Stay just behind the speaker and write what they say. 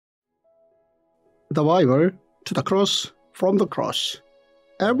the Bible to the cross, from the cross.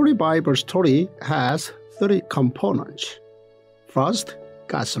 Every Bible story has three components. First,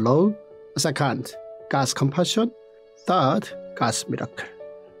 God's law. Second, God's compassion. Third, God's miracle.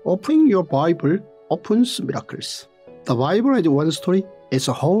 Opening your Bible opens miracles. The Bible as one story is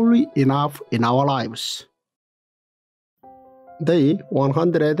wholly enough in our lives. Day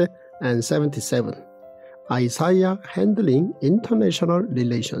 177. Isaiah handling international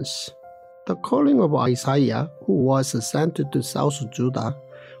relations. The calling of Isaiah, who was sent to South Judah,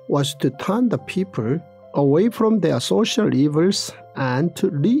 was to turn the people away from their social evils and to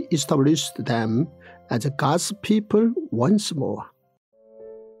re-establish them as God's people once more.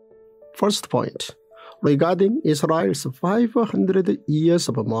 First point. Regarding Israel's 500 years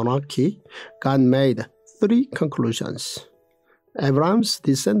of monarchy, God made three conclusions. Abraham's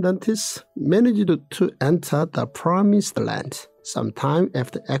descendants managed to enter the promised land sometime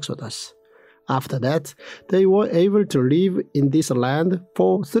after Exodus. After that, they were able to live in this land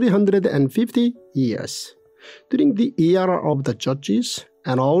for 350 years, during the era of the judges,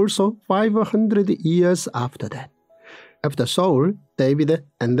 and also 500 years after that. After Saul, David,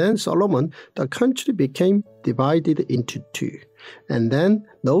 and then Solomon, the country became divided into two, and then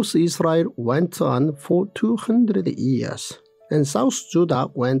those Israel went on for 200 years, and South Judah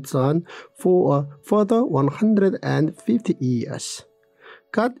went on for a further 150 years.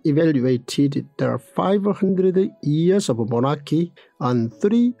 God evaluated their 500 years of monarchy on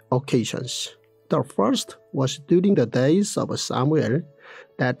three occasions. The first was during the days of Samuel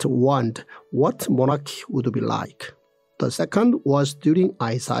that warned what monarchy would be like. The second was during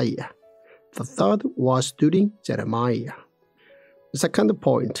Isaiah. The third was during Jeremiah. Second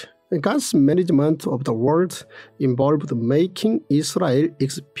point, God's management of the world involved making Israel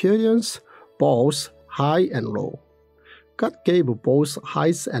experience both high and low. God gave both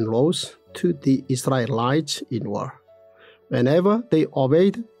highs and lows to the Israelites in war. Whenever they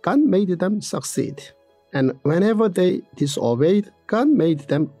obeyed, God made them succeed. And whenever they disobeyed, God made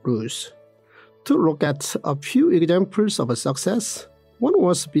them lose. To look at a few examples of success, one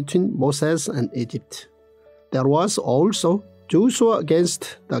was between Moses and Egypt. There was also Joshua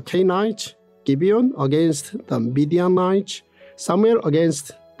against the Canaanites, Gibeon against the Midianites, Samuel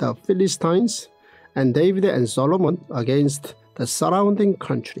against the Philistines, and David and Solomon against the surrounding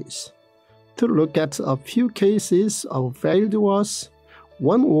countries. To look at a few cases of failed wars,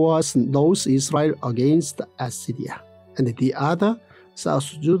 one was those Israel against Assyria, and the other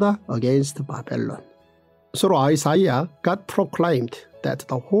South Judah against Babylon. Through Isaiah, God proclaimed that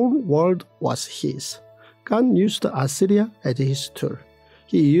the whole world was His. God used Assyria as His tool.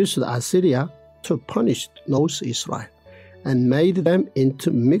 He used Assyria to punish those Israel and made them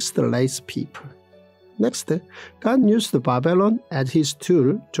into mixed-race people. Next, God used Babylon as His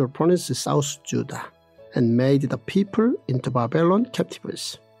tool to punish South Judah and made the people into Babylon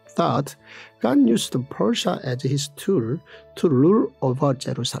captives. Third, God used Persia as His tool to rule over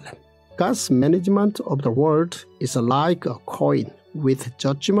Jerusalem. God's management of the world is like a coin with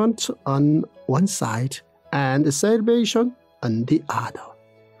judgment on one side and salvation on the other.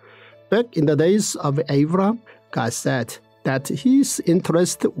 Back in the days of Abraham, God said that His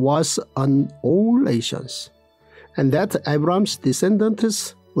interest was on all nations, and that Abraham's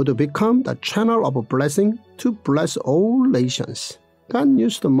descendants would become the channel of blessing to bless all nations. God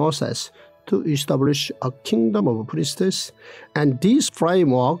used Moses to establish a kingdom of priests, and this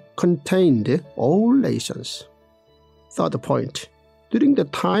framework contained all nations. Third point, during the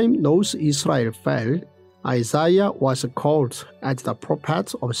time those Israel fell, Isaiah was called as the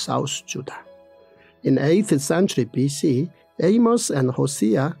prophet of South Judah. In 8th century BC, Amos and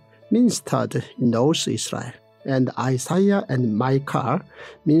Hosea ministered in those Israel, and Isaiah and Micah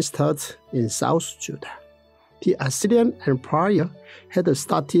ministered in South Judah. The Assyrian Empire had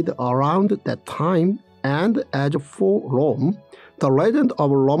started around that time, and as for Rome, the legend of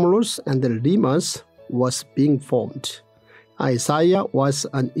Romulus and Remus was being formed. Isaiah was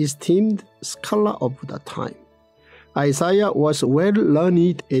an esteemed scholar of the time. Isaiah was well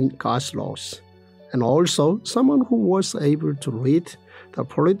learned in God's laws, and also someone who was able to read the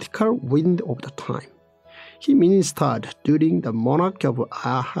political wind of the time. He ministered during the monarchy of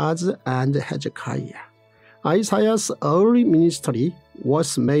Ahaz and Hezekiah. Isaiah's early ministry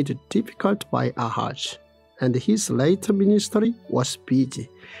was made difficult by Ahaz, and his later ministry was busy,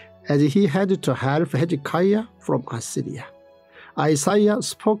 as he had to help Hezekiah from Assyria. Isaiah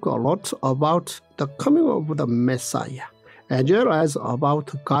spoke a lot about the coming of the Messiah, as well as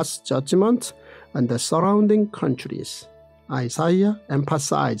about God's judgment on the surrounding countries. Isaiah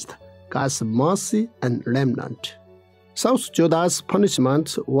emphasized God's mercy and remnant. South Judah's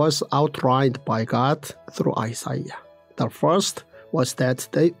punishment was outlined by God through Isaiah. The first was that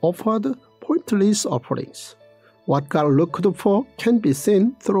they offered pointless offerings. What God looked for can be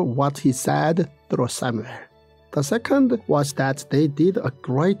seen through what he said through Samuel. The second was that they did a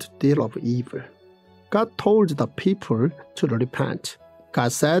great deal of evil. God told the people to repent.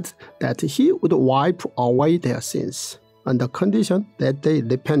 God said that he would wipe away their sins on the condition that they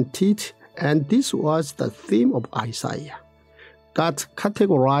repented, and this was the theme of Isaiah. God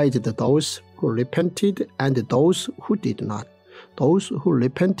categorized those who repented and those who did not. Those who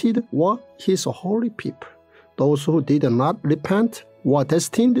repented were his holy people. Those who did not repent were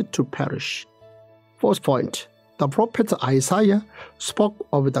destined to perish. Fourth point, the prophet Isaiah spoke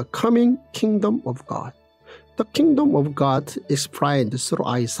of the coming kingdom of God. The kingdom of God explained through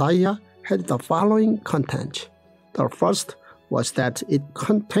Isaiah had the following content. The first was that it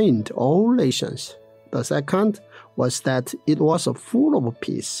contained all nations. The second was that it was full of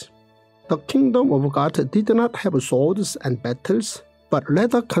peace. The kingdom of God did not have swords and battles, but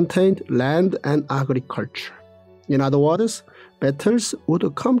rather contained land and agriculture. In other words, battles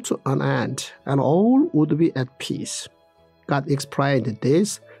would come to an end and all would be at peace. God explained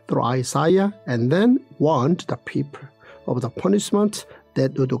this through Isaiah and then warned the people of the punishment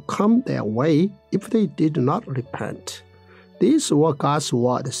that would come their way if they did not repent. These were God's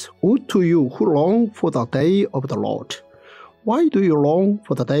words. Woe to you who long for the day of the Lord. Why do you long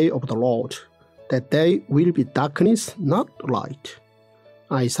for the day of the Lord? That day will be darkness, not light.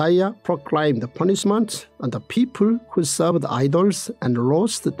 Isaiah proclaimed the punishment on the people who served idols and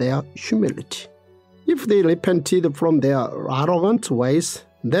lost their humility. If they repented from their arrogant ways,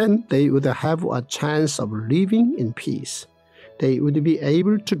 then they would have a chance of living in peace. They would be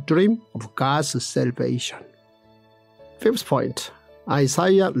able to dream of God's salvation. Fifth point,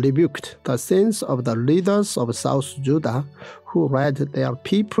 Isaiah rebuked the sins of the leaders of South Judah who led their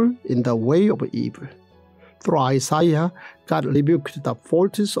people in the way of evil. Through Isaiah, God rebuked the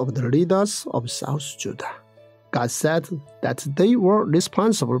faults of the leaders of South Judah. God said that they were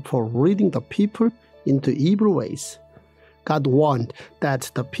responsible for leading the people into evil ways. God warned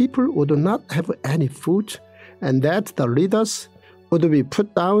that the people would not have any food and that the leaders would be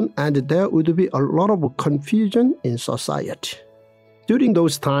put down and there would be a lot of confusion in society. During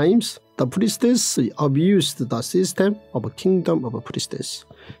those times, the priestess abused the system of a kingdom of priests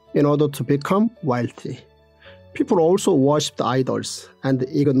in order to become wealthy. People also worshipped idols and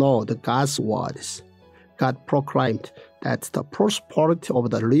ignored God's words. God proclaimed that the prosperity of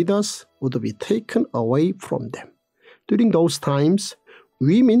the leaders would be taken away from them. During those times,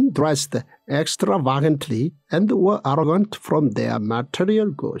 women dressed extravagantly and were arrogant from their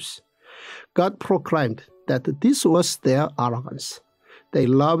material goods. God proclaimed that this was their arrogance. They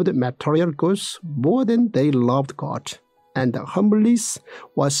loved material goods more than they loved God, and humbleness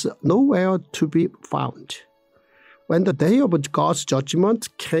was nowhere to be found. When the day of God's judgment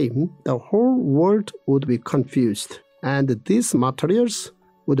came, the whole world would be confused, and these materials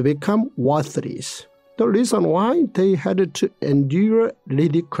would become worthless. The reason why they had to endure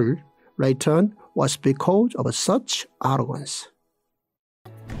ridicule later was because of such arrogance.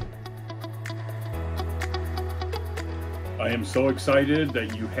 I am so excited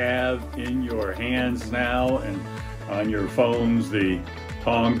that you have in your hands now and on your phones the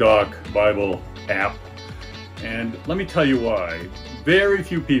Tongdok Bible App. And let me tell you why. Very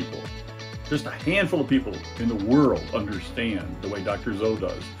few people, just a handful of people in the world understand the way Dr. Zoh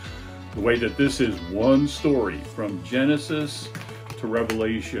does. The way that this is one story from Genesis to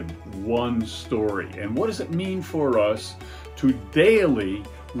Revelation, one story. And what does it mean for us to daily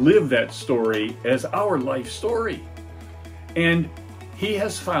live that story as our life story? And he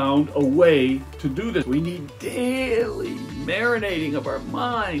has found a way to do this. We need daily marinating of our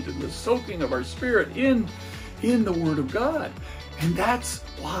mind and the soaking of our spirit in the Word of God. And that's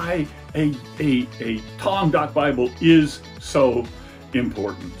why a Tongdok Bible is so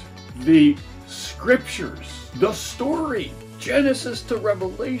important. The scriptures, the story, Genesis to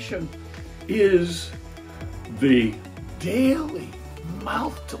Revelation, is the daily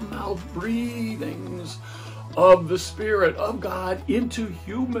mouth-to-mouth breathings of the Spirit of God into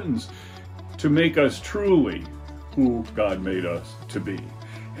humans to make us truly who God made us to be.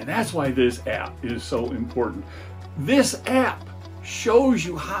 And that's why this app is so important. This app shows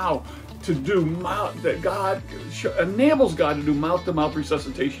you how to do enables God to do mouth-to-mouth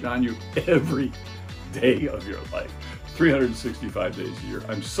resuscitation on you every day of your life, 365 days a year.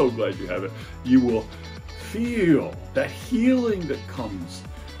 I'm so glad you have it. You will feel that healing that comes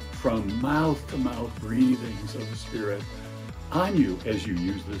from mouth-to-mouth breathings of the Spirit on you as you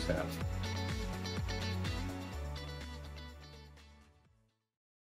use this app.